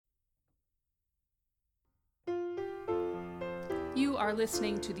are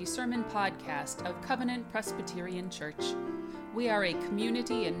listening to the sermon podcast of Covenant Presbyterian Church. We are a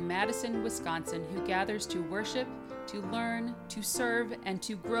community in Madison, Wisconsin who gathers to worship, to learn, to serve, and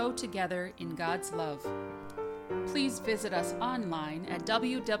to grow together in God's love. Please visit us online at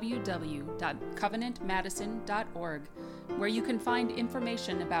www.covenantmadison.org, where you can find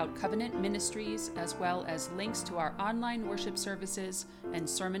information about Covenant Ministries as well as links to our online worship services and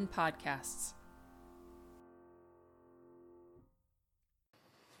sermon podcasts.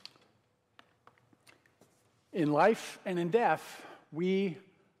 In life and in death, we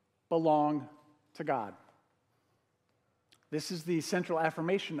belong to God. This is the central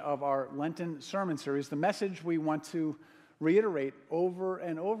affirmation of our Lenten sermon series, the message we want to reiterate over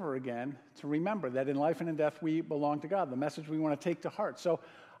and over again to remember that in life and in death, we belong to God, the message we want to take to heart. So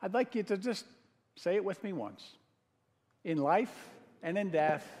I'd like you to just say it with me once. In life and in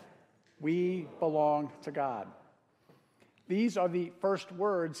death, we belong to God. These are the first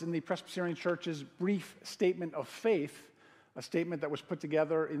words in the Presbyterian Church's brief statement of faith, a statement that was put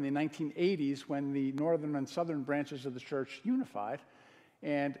together in the 1980s when the northern and southern branches of the church unified,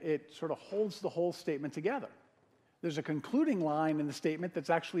 and it sort of holds the whole statement together. There's a concluding line in the statement that's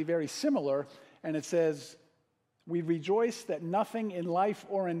actually very similar, and it says, "We rejoice that nothing in life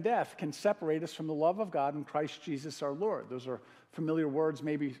or in death can separate us from the love of God in Christ Jesus our Lord." Those are familiar words.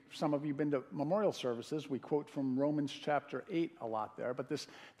 Maybe some of you have been to memorial services. We quote from Romans chapter 8 a lot there. But this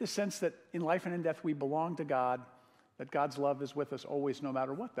sense that in life and in death we belong to God, that God's love is with us always no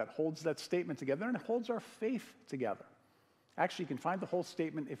matter what, that holds that statement together, and it holds our faith together. Actually, you can find the whole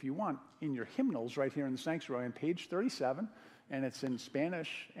statement, if you want, in your hymnals right here in the sanctuary on page 37, and it's in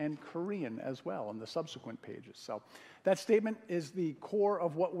Spanish and Korean as well on the subsequent pages. So that statement is the core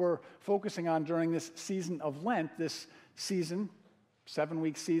of what we're focusing on during this season of Lent, this season,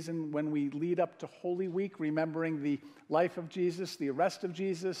 7-week season when we lead up to Holy Week, remembering the life of Jesus, the arrest of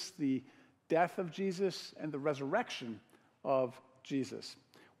Jesus, the death of Jesus, and the resurrection of Jesus.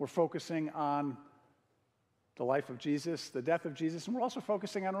 We're focusing on the life of Jesus, the death of Jesus, and we're also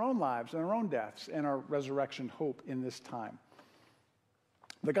focusing on our own lives and our own deaths and our resurrection hope in this time.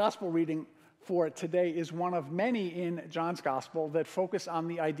 The gospel reading for today is one of many in John's gospel that focus on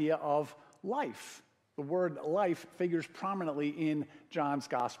the idea of life. The word life figures prominently in John's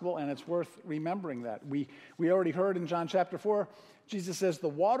gospel, and it's worth remembering that. We already heard in John chapter 4, Jesus says, "The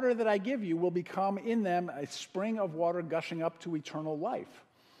water that I give you will become in them a spring of water gushing up to eternal life."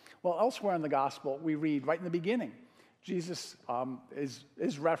 Well, elsewhere in the gospel, we read right in the beginning, Jesus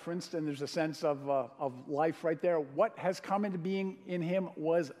is referenced, and there's a sense of life right there. What has come into being in him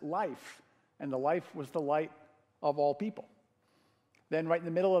was life, and the life was the light of all people. Then right in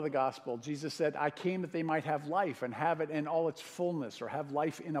the middle of the gospel, Jesus said, "I came that they might have life and have it in all its fullness," or have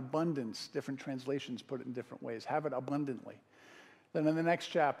life in abundance. Different translations put it in different ways. Have it abundantly. Then in the next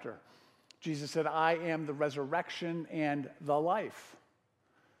chapter, Jesus said, "I am the resurrection and the life."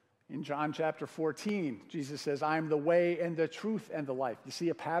 In John chapter 14, Jesus says, "I am the way and the truth and the life." You see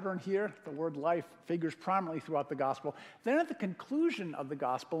a pattern here? The word life figures prominently throughout the gospel. Then at the conclusion of the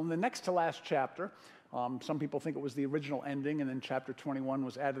gospel, in the next to last chapter, some people think it was the original ending, and then chapter 21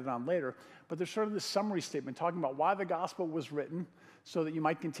 was added on later. But there's sort of this summary statement talking about why the gospel was written, so that you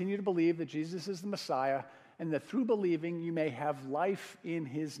might continue to believe that Jesus is the Messiah, and that through believing you may have life in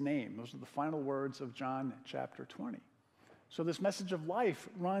his name. Those are the final words of John chapter 20. So this message of life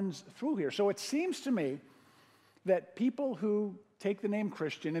runs through here. So it seems to me that people who take the name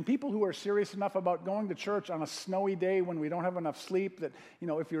Christian and people who are serious enough about going to church on a snowy day when we don't have enough sleep, that,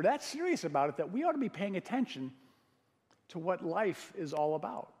 if you're that serious about it, that we ought to be paying attention to what life is all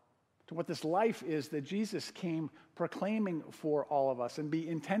about, to what this life is that Jesus came proclaiming for all of us, and be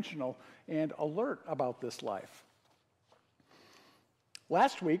intentional and alert about this life.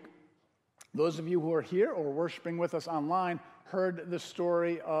 Last week, those of you who are here or worshiping with us online heard the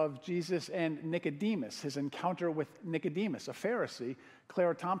story of Jesus and Nicodemus, his encounter with Nicodemus, a Pharisee.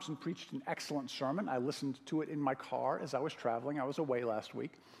 Clara Thompson preached an excellent sermon. I listened to it in my car as I was traveling. I was away last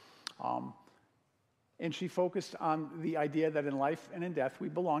week. And she focused on the idea that in life and in death we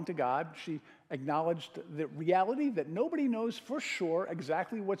belong to God. She acknowledged the reality that nobody knows for sure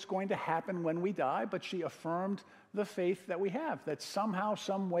exactly what's going to happen when we die, but she affirmed the faith that we have, that somehow,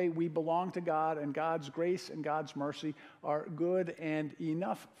 some way we belong to God, and God's grace and God's mercy are good and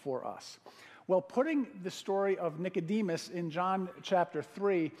enough for us. Well, putting the story of Nicodemus in John chapter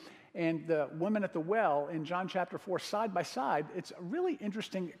 3 and the woman at the well in John chapter 4 side by side, it's a really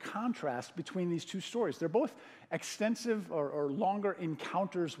interesting contrast between these two stories. They're both extensive or longer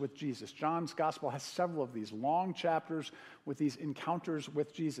encounters with Jesus. John's gospel has several of these long chapters with these encounters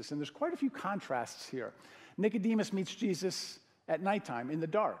with Jesus, and there's quite a few contrasts here. Nicodemus meets Jesus at nighttime in the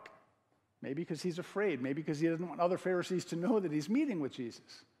dark. Maybe because he's afraid, maybe because he doesn't want other Pharisees to know that he's meeting with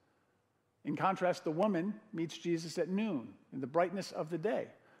Jesus. In contrast, the woman meets Jesus at noon in the brightness of the day,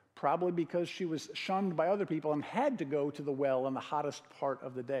 probably because she was shunned by other people and had to go to the well in the hottest part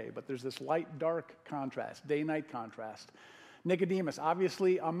of the day. But there's this light-dark contrast, day-night contrast. Nicodemus,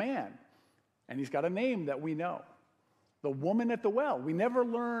 obviously a man, and he's got a name that we know. The woman at the well, we never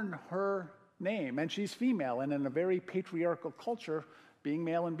learn her name, and she's female, and in a very patriarchal culture, being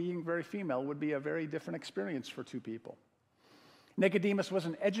male and being very female would be a very different experience for two people. Nicodemus was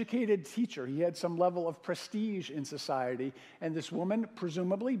an educated teacher. He had some level of prestige in society, and this woman,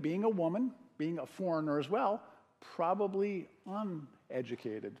 presumably being a woman, being a foreigner as well, probably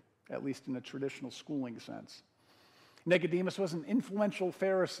uneducated, at least in a traditional schooling sense. Nicodemus was an influential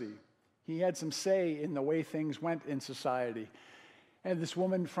Pharisee. He had some say in the way things went in society. And this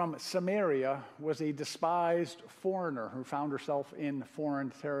woman from Samaria was a despised foreigner who found herself in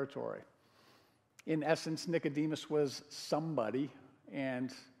foreign territory. In essence, Nicodemus was somebody,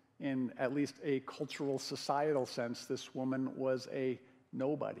 and in at least a cultural, societal sense, this woman was a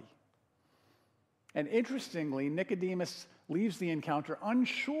nobody. And interestingly, Nicodemus leaves the encounter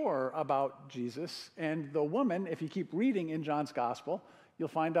unsure about Jesus, and the woman, if you keep reading in John's gospel, you'll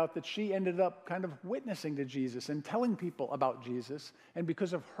find out that she ended up kind of witnessing to Jesus and telling people about Jesus. And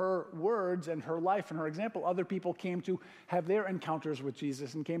because of her words and her life and her example, other people came to have their encounters with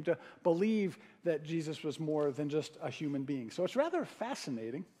Jesus and came to believe that Jesus was more than just a human being. So it's rather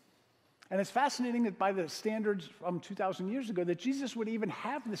fascinating. And it's fascinating that by the standards from 2,000 years ago, that Jesus would even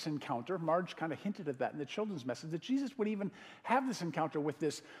have this encounter. Marge kind of hinted at that in the children's message, that Jesus would even have this encounter with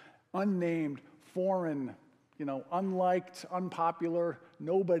this unnamed, foreign, unliked, unpopular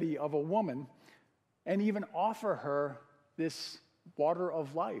nobody of a woman, and even offer her this water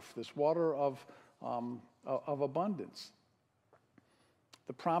of life, this water of abundance.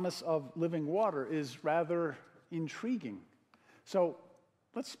 The promise of living water is rather intriguing. So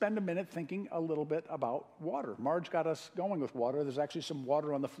let's spend a minute thinking a little bit about water. Marge got us going with water. There's actually some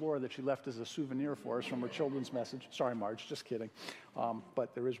water on the floor that she left as a souvenir for us from her children's message. Sorry, Marge, just kidding.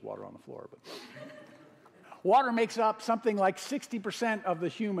 But there is water on the floor. Water makes up something like 60% of the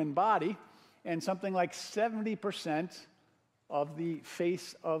human body and something like 70% of the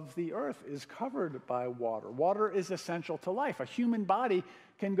face of the earth is covered by water. Water is essential to life. A human body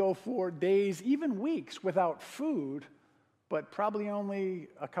can go for days, even weeks, without food, but probably only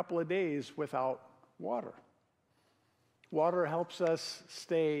a couple of days without water. Water helps us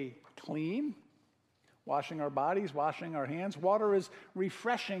stay clean, washing our bodies, washing our hands. Water is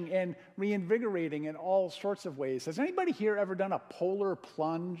refreshing and reinvigorating in all sorts of ways. Has anybody here ever done a polar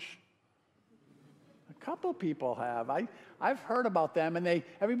plunge? A couple people have. I've heard about them, and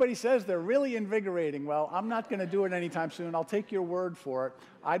everybody says they're really invigorating. Well, I'm not going to do it anytime soon. I'll take your word for it.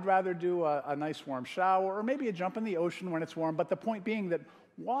 I'd rather do a nice warm shower or maybe a jump in the ocean when it's warm. But the point being that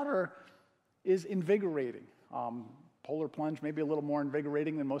water is invigorating. Polar plunge may be a little more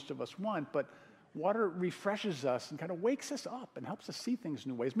invigorating than most of us want, but water refreshes us and kind of wakes us up and helps us see things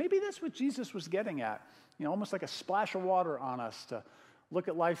new ways. Maybe that's what Jesus was getting at, almost like a splash of water on us to look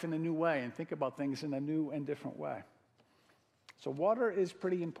at life in a new way and think about things in a new and different way. So water is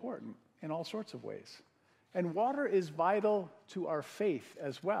pretty important in all sorts of ways. And water is vital to our faith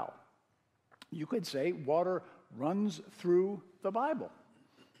as well. You could say water runs through the Bible,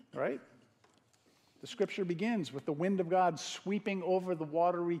 right? The scripture begins with the wind of God sweeping over the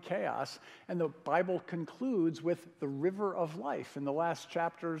watery chaos, and the Bible concludes with the river of life in the last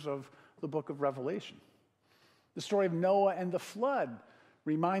chapters of the book of Revelation. The story of Noah and the flood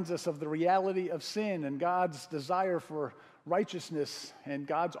reminds us of the reality of sin and God's desire for righteousness and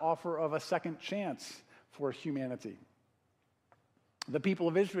God's offer of a second chance for humanity. The people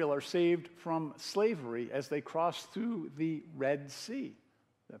of Israel are saved from slavery as they cross through the Red Sea,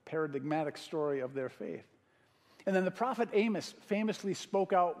 the paradigmatic story of their faith. And then the prophet Amos famously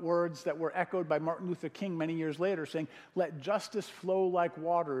spoke out words that were echoed by Martin Luther King many years later, saying, "Let justice flow like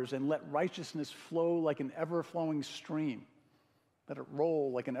waters and let righteousness flow like an ever-flowing stream." Let it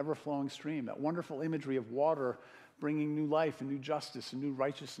roll like an ever-flowing stream. That wonderful imagery of water bringing new life and new justice and new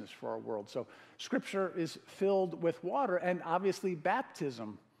righteousness for our world. So Scripture is filled with water, and obviously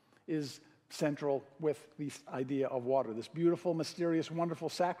baptism is central with the idea of water. This beautiful, mysterious, wonderful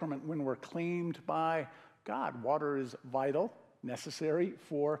sacrament when we're claimed by God. Water is vital, necessary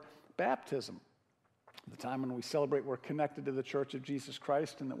for baptism. The time when we celebrate we're connected to the Church of Jesus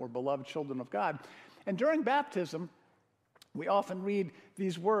Christ and that we're beloved children of God. And during baptism, we often read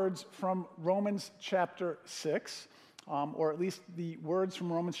these words from Romans chapter 6, or at least the words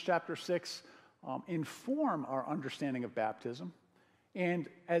from Romans chapter 6 inform our understanding of baptism. And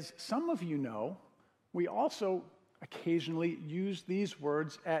as some of you know, we also occasionally use these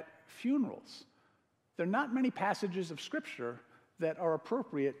words at funerals. There are not many passages of Scripture that are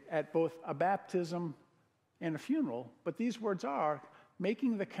appropriate at both a baptism and a funeral, but these words are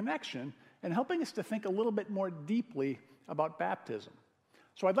making the connection and helping us to think a little bit more deeply about baptism.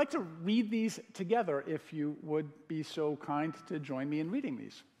 So I'd like to read these together if you would be so kind to join me in reading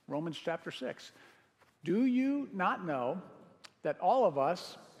these. Romans chapter 6. Do you not know that all of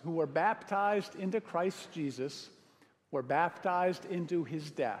us who were baptized into Christ Jesus were baptized into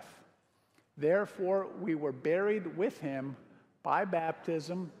his death? Therefore, we were buried with him by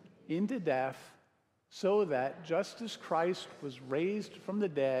baptism into death, so that just as Christ was raised from the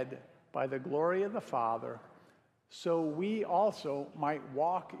dead by the glory of the Father, so we also might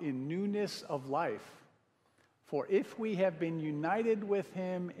walk in newness of life. For if we have been united with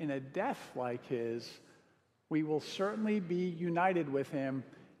him in a death like his, we will certainly be united with him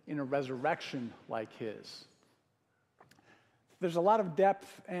in a resurrection like his. There's a lot of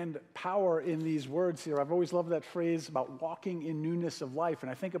depth and power in these words here. I've always loved that phrase about walking in newness of life,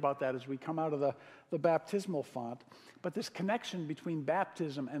 and I think about that as we come out of the baptismal font. But this connection between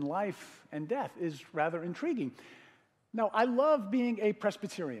baptism and life and death is rather intriguing. Now, I love being a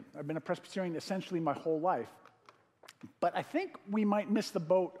Presbyterian. I've been a Presbyterian essentially my whole life. But I think we might miss the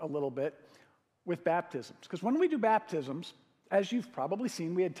boat a little bit with baptisms. Because when we do baptisms, as you've probably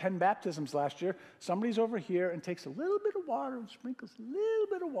seen, we had 10 baptisms last year. Somebody's over here and takes a little bit of water and sprinkles a little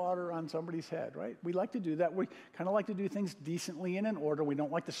bit of water on somebody's head, right? We like to do that. We kind of like to do things decently and in order. We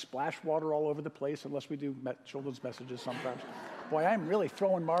don't like to splash water all over the place unless we do children's messages sometimes. Boy, I'm really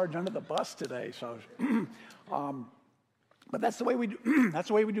throwing Marge under the bus today. So, but that's the way we do. That's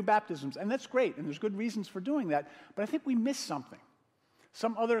the way we do baptisms, and that's great. And there's good reasons for doing that. But I think we miss something.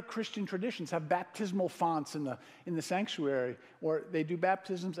 Some other Christian traditions have baptismal fonts in the sanctuary, or they do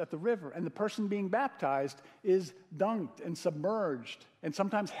baptisms at the river, and the person being baptized is dunked and submerged and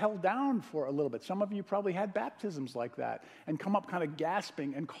sometimes held down for a little bit. Some of you probably had baptisms like that and come up kind of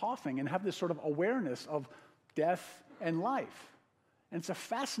gasping and coughing and have this sort of awareness of death and life. And it's a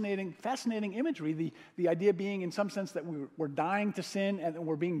fascinating imagery, the idea being in some sense that we're dying to sin and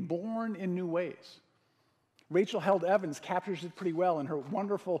we're being born in new ways. Rachel Held Evans captures it pretty well in her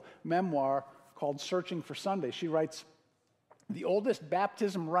wonderful memoir called Searching for Sunday. She writes, "The oldest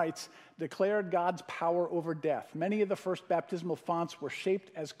baptism rites declared God's power over death. Many of the first baptismal fonts were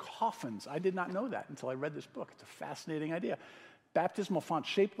shaped as coffins." I did not know that until I read this book. It's a fascinating idea. Baptismal font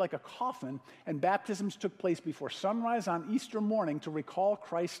shaped like a coffin, and baptisms took place before sunrise on Easter morning to recall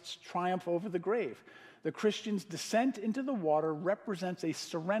Christ's triumph over the grave. The Christian's descent into the water represents a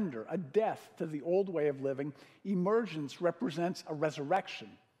surrender, a death to the old way of living. Emergence represents a resurrection,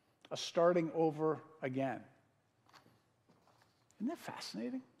 a starting over again. Isn't that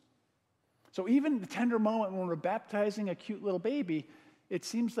fascinating? So even the tender moment when we're baptizing a cute little baby, it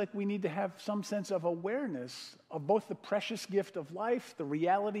seems like we need to have some sense of awareness of both the precious gift of life, the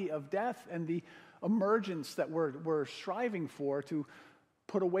reality of death, and the emergence that we're striving for to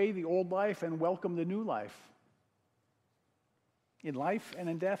put away the old life and welcome the new life. In life and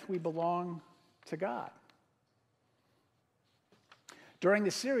in death, we belong to God. During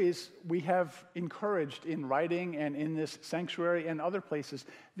this series, we have encouraged in writing and in this sanctuary and other places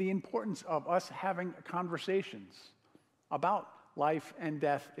the importance of us having conversations about life and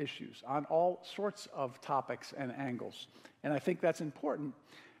death issues on all sorts of topics and angles. And I think that's important,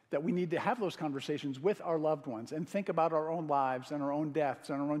 that we need to have those conversations with our loved ones and think about our own lives and our own deaths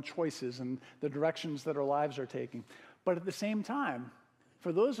and our own choices and the directions that our lives are taking. But at the same time,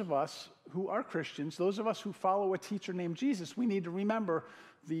 for those of us who are Christians, those of us who follow a teacher named Jesus, we need to remember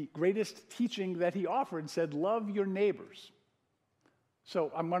the greatest teaching that he offered said, love your neighbors.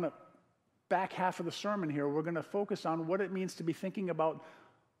 So I'm going to, back half of the sermon here, we're going to focus on what it means to be thinking about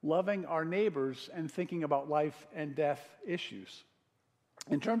loving our neighbors and thinking about life and death issues.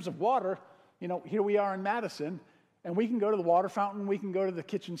 In terms of water, here we are in Madison, and we can go to the water fountain, we can go to the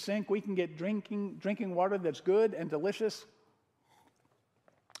kitchen sink, we can get drinking water that's good and delicious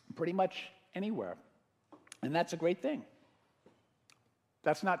pretty much anywhere. And that's a great thing.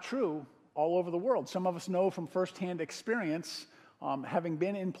 That's not true all over the world. Some of us know from firsthand experience, having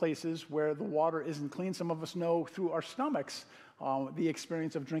been in places where the water isn't clean. Some of us know through our stomachs the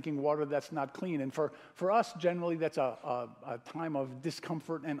experience of drinking water that's not clean. And for us, generally, that's a time of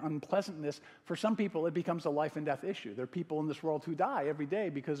discomfort and unpleasantness. For some people, it becomes a life and death issue. There are people in this world who die every day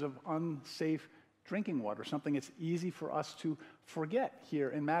because of unsafe drinking water, something it's easy for us to forget here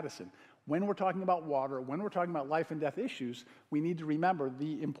in Madison. When we're talking about water, when we're talking about life and death issues, we need to remember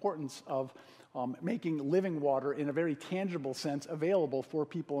the importance of making living water in a very tangible sense available for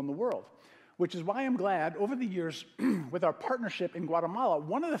people in the world. Which is why I'm glad over the years with our partnership in Guatemala,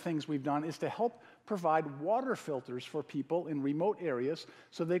 one of the things we've done is to help provide water filters for people in remote areas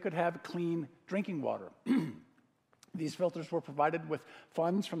so they could have clean drinking water. These filters were provided with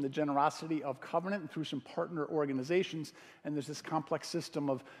funds from the generosity of Covenant and through some partner organizations, and there's this complex system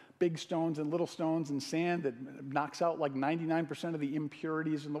of big stones and little stones and sand that knocks out like 99% of the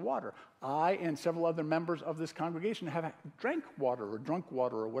impurities in the water. I and several other members of this congregation have drank water or drunk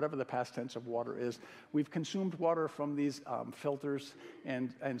water or whatever the past tense of water is. We've consumed water from these filters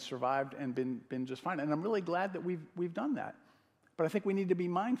and survived and been just fine. And I'm really glad that we've done that. But I think we need to be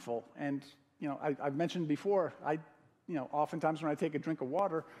mindful. And I've mentioned before, oftentimes when I take a drink of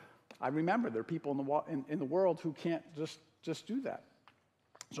water, I remember there are people in the world who can't just do that.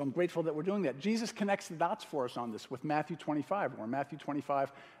 So I'm grateful that we're doing that. Jesus connects the dots for us on this with Matthew 25. We're a Matthew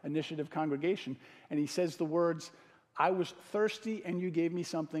 25 initiative congregation, and he says the words, "I was thirsty and you gave me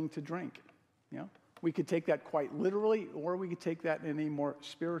something to drink." We could take that quite literally, or we could take that in a more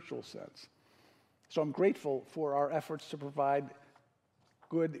spiritual sense. So I'm grateful for our efforts to provide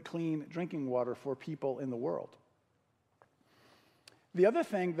good, clean drinking water for people in the world. The other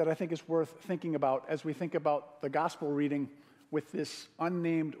thing that I think is worth thinking about as we think about the gospel reading with this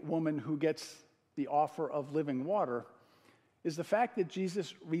unnamed woman who gets the offer of living water is the fact that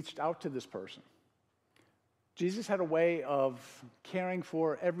Jesus reached out to this person. Jesus had a way of caring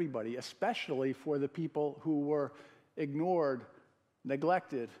for everybody, especially for the people who were ignored,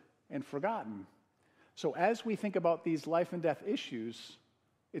 neglected, and forgotten. So as we think about these life and death issues,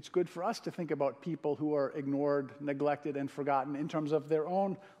 it's good for us to think about people who are ignored, neglected, and forgotten in terms of their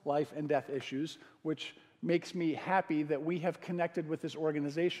own life and death issues, which makes me happy that we have connected with this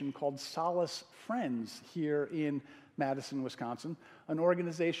organization called Solace Friends here in Madison, Wisconsin, an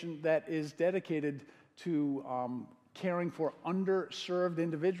organization that is dedicated to caring for underserved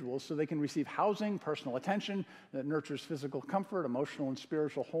individuals so they can receive housing, personal attention that nurtures physical comfort, emotional and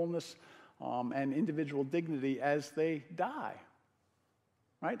spiritual wholeness, and individual dignity as they die.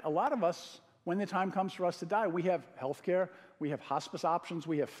 Right? A lot of us, when the time comes for us to die, we have health care, we have hospice options,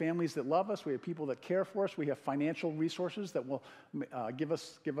 we have families that love us, we have people that care for us, we have financial resources that will give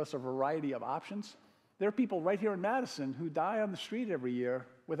us a variety of options. There are people right here in Madison who die on the street every year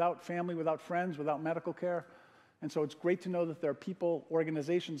without family, without friends, without medical care. And so it's great to know that there are people,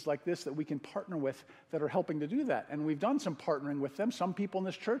 organizations like this that we can partner with that are helping to do that. And we've done some partnering with them. Some people in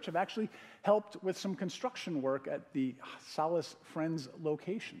this church have actually helped with some construction work at the Solace Friends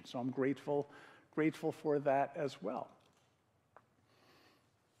location. So I'm grateful for that as well.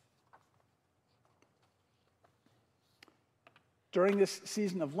 During this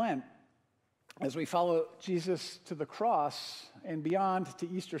season of Lent, as we follow Jesus to the cross and beyond to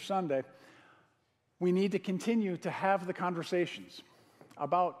Easter Sunday, we need to continue to have the conversations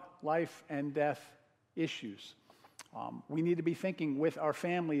about life and death issues. We need to be thinking with our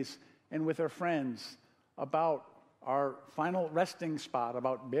families and with our friends about our final resting spot,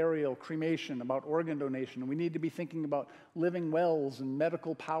 about burial, cremation, about organ donation. We need to be thinking about living wells and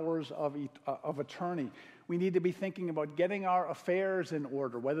medical powers of attorney. We need to be thinking about getting our affairs in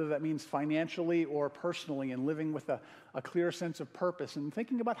order, whether that means financially or personally, and living with a clear sense of purpose, and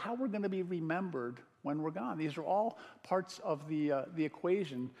thinking about how we're going to be remembered when we're gone. These are all parts of the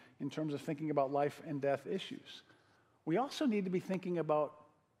equation in terms of thinking about life and death issues. We also need to be thinking about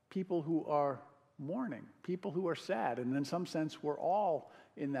people who are mourning, people who are sad, and in some sense we're all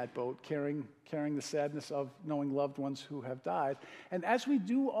in that boat carrying the sadness of knowing loved ones who have died. And as we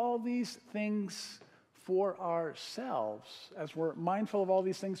do all these things for ourselves, as we're mindful of all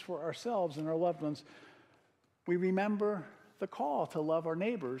these things for ourselves and our loved ones, we remember the call to love our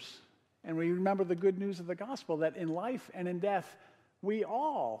neighbors, and we remember the good news of the gospel that in life and in death we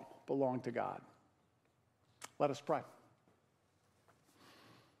all belong to God. Let us pray.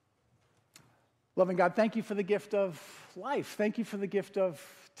 Loving God, thank you for the gift of life. Thank you for the gift of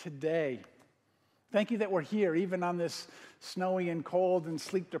today. Thank you that we're here, even on this snowy and cold and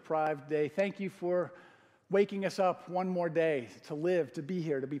sleep-deprived day. Thank you for waking us up one more day to live, to be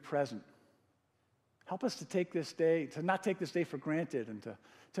here, to be present. Help us to take this day, to not take this day for granted, and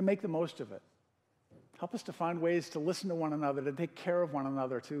to make the most of it. Help us to find ways to listen to one another, to take care of one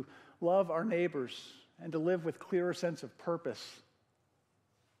another, to love our neighbors, and to live with clearer sense of purpose.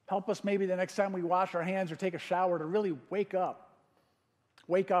 Help us maybe the next time we wash our hands or take a shower to really wake up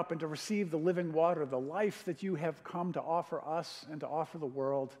and to receive the living water, the life that you have come to offer us and to offer the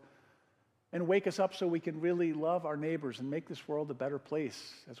world. and wake us up so we can really love our neighbors and make this world a better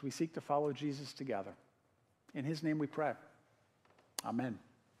place as we seek to follow Jesus together. In his name we pray. Amen.